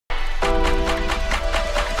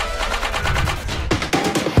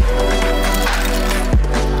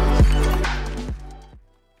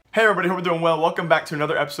Hey everybody, hope you're doing well. Welcome back to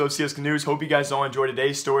another episode of CSGO News. Hope you guys all enjoy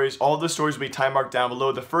today's stories. All of the stories will be time marked down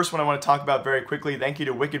below. The first one I want to talk about very quickly, thank you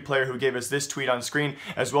to Wicked Player who gave us this tweet on screen,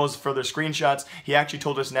 as well as further screenshots. He actually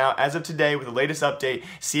told us now, as of today, with the latest update,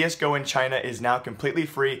 CSGO in China is now completely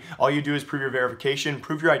free. All you do is prove your verification,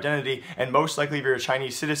 prove your identity, and most likely if you're a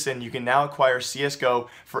Chinese citizen, you can now acquire CSGO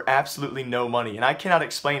for absolutely no money. And I cannot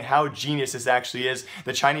explain how genius this actually is.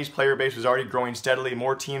 The Chinese player base was already growing steadily,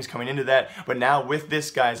 more teams coming into that, but now with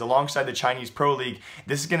this, guys, alongside the Chinese Pro League,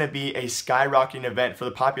 this is going to be a skyrocketing event for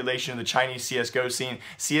the population of the Chinese CSGO scene.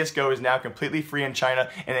 CSGO is now completely free in China,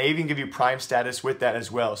 and they even give you Prime status with that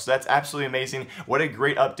as well. So that's absolutely amazing. What a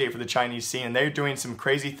great update for the Chinese scene, and they're doing some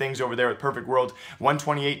crazy things over there with Perfect World.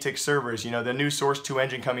 128-tick servers, you know, the new Source 2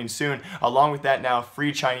 engine coming soon. Along with that now,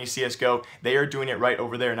 free Chinese CSGO. They are doing it right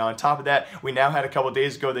over there. Now on top of that, we now had a couple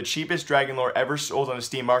days ago the cheapest Dragon Lore ever sold on the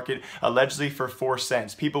Steam market, allegedly for 4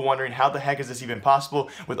 cents. People wondering how the heck is this even possible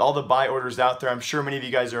with all the buy orders out there. I'm sure many of you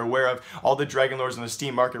guys are aware of all the Dragon Lores on the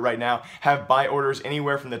Steam market right now have buy orders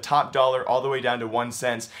anywhere from the top dollar all the way down to 1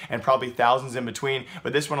 cent and probably thousands in between,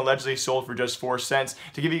 but this one allegedly sold for just 4 cents.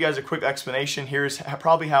 To give you guys a quick explanation, here's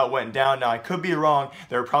probably how it went down. Now I could be wrong,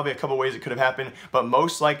 there are probably a couple ways it could have happened, but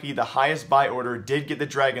most likely the highest buy order did get the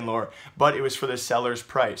Dragon Lore, but it was for the seller's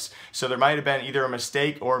price. So there might have been either a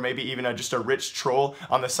mistake or maybe even just a rich troll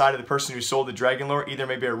on the side of the person who sold the Dragon Lore. Either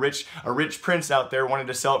maybe a rich prince out there wanted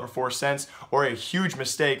to sell it for 4 cents, or a huge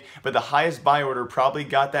mistake, but the highest buy order probably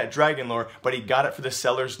got that Dragon Lore, but he got it for the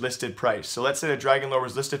seller's listed price. So let's say the Dragon Lore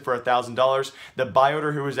was listed for $1,000. The buy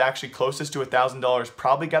order who was actually closest to $1,000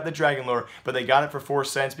 probably got the Dragon Lore, but they got it for 4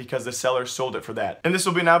 cents because the seller sold it for that. And this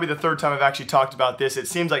will now be the third time I've actually talked about this. It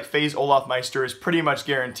seems like FaZe Olofmeister is pretty much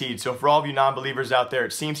guaranteed. So for all of you non-believers out there,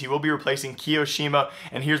 it seems he will be replacing Kiyoshima,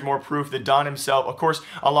 and here's more proof. The Don himself, of course,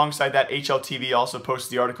 alongside that, HLTV also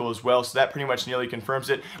posted the article as well, so that pretty much nearly confirms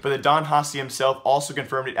it. But the Don himself also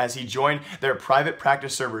confirmed it as he joined their private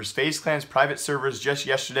practice servers, FaZe Clan's private servers, just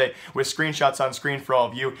yesterday, with screenshots on screen for all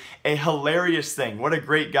of you. A hilarious thing. What a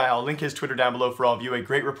great guy. I'll link his Twitter down below for all of you. A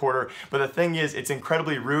great reporter. But the thing is, it's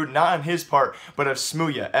incredibly rude, not on his part, but of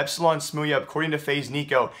Smooya. Epsilon Smooya, according to FaZe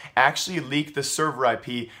Nico, actually leaked the server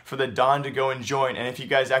IP for the Don to go and join. And if you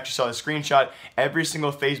guys actually saw the screenshot, every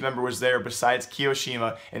single FaZe member was there besides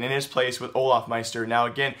Kiyoshima, and in his place with Olofmeister. Now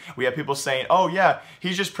again, we have people saying, oh yeah,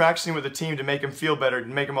 he's just practicing with the team to make him feel better, to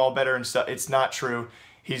make them all better and stuff. It's not true.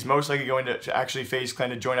 He's most likely going to actually FaZe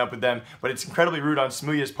Clan to join up with them, but it's incredibly rude on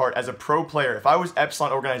Smooya's part as a pro player. If I was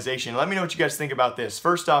Epsilon organization, let me know what you guys think about this.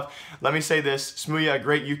 First off, let me say this, Smooya, a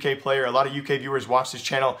great UK player, a lot of UK viewers watch this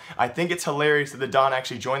channel. I think it's hilarious that the Don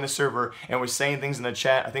actually joined the server and was saying things in the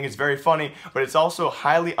chat. I think it's very funny, but it's also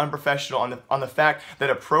highly unprofessional on the fact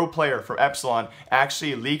that a pro player from Epsilon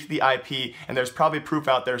actually leaked the IP, and there's probably proof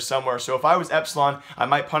out there somewhere. So if I was Epsilon, I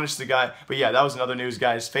might punish the guy, but yeah, that was another news,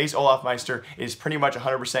 guys. FaZe Olofmeister is pretty much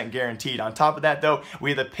 100% guaranteed. On top of that though,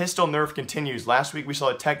 the pistol nerf continues. Last week we saw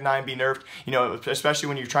the Tech 9 be nerfed, you know, especially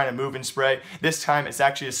when you're trying to move and spray. This time it's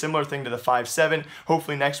actually a similar thing to the 5.7.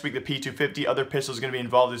 Hopefully next week the P250, other pistols are going to be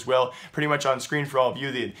involved as well. Pretty much on screen for all of you.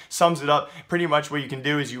 It sums it up. Pretty much what you can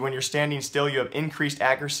do is when you're standing still, you have increased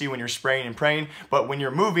accuracy when you're spraying and praying, but when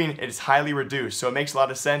you're moving, it is highly reduced. So it makes a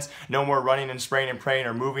lot of sense. No more running and spraying and praying,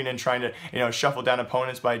 or moving and trying to, you know, shuffle down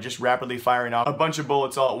opponents by just rapidly firing off a bunch of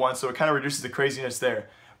bullets all at once. So it kind of reduces the craziness there.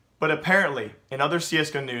 But apparently, in other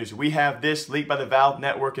CSGO news, we have this leaked by the Valve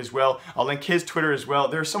Network as well. I'll link his Twitter as well.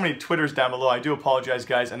 There are so many Twitters down below. I do apologize,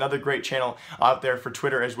 guys. Another great channel out there for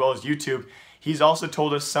Twitter as well as YouTube. He's also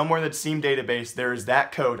told us somewhere in the Steam database there is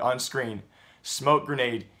that code on screen. Smoke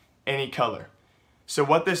grenade, any color. So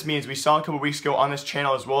what this means, we saw a couple weeks ago on this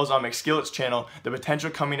channel as well as on McSkillet's channel, the potential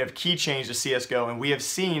coming of keychains to CSGO, and we have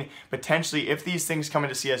seen potentially, if these things come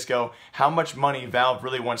into CSGO, how much money Valve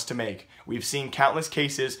really wants to make. We've seen countless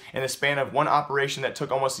cases in the span of one operation that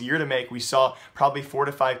took almost a year to make. We saw probably 4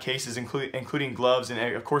 to 5 cases, including gloves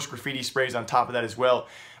and of course graffiti sprays on top of that as well.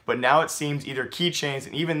 But now it seems either keychains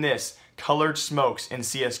and even this, colored smokes in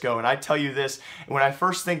CSGO. And I tell you this, when I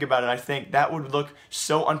first think about it, I think that would look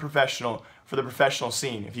so unprofessional for the professional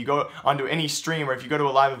scene. If you go onto any stream or if you go to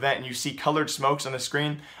a live event and you see colored smokes on the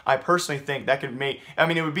screen, I personally think that could make, I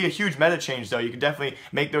mean, it would be a huge meta change though. You could definitely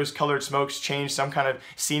make those colored smokes change some kind of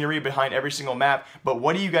scenery behind every single map. But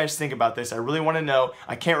what do you guys think about this? I really want to know.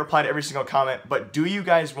 I can't reply to every single comment, but do you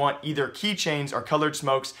guys want either keychains or colored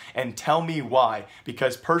smokes? And tell me why.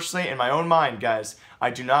 Because personally, in my own mind, guys, I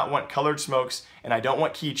do not want colored smokes, and I don't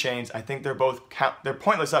want keychains. I think they're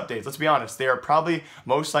pointless updates. Let's be honest. They are probably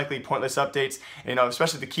most likely pointless updates. You know,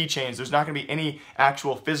 especially the keychains. There's not going to be any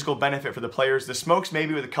actual physical benefit for the players. The smokes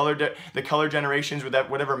maybe with the color generations with that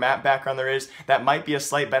whatever map background there is, that might be a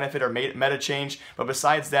slight benefit or meta change. But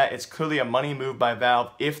besides that, it's clearly a money move by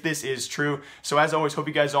Valve if this is true. So as always, hope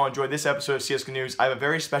you guys all enjoyed this episode of CSGO News. I have a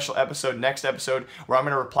very special episode, next episode, where I'm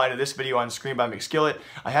going to reply to this video on screen by McSkillet.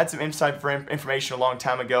 I had some inside information a long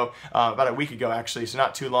time ago, about a week ago actually, so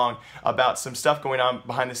not too long, about some stuff going on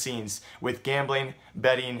behind the scenes with gambling,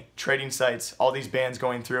 betting, trading sites, all these bans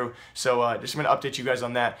going through. So just going to update you guys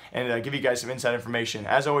on that and give you guys some inside information.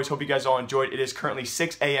 As always, hope you guys all enjoyed. It is currently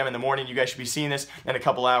 6 a.m. in the morning. You guys should be seeing this in a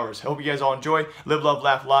couple hours. Hope you guys all enjoy. Live, love,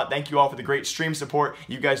 laugh a lot. Thank you all for the great stream support.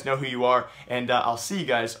 You guys know who you are, and I'll see you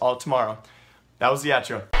guys all tomorrow. That was the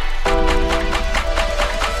outro.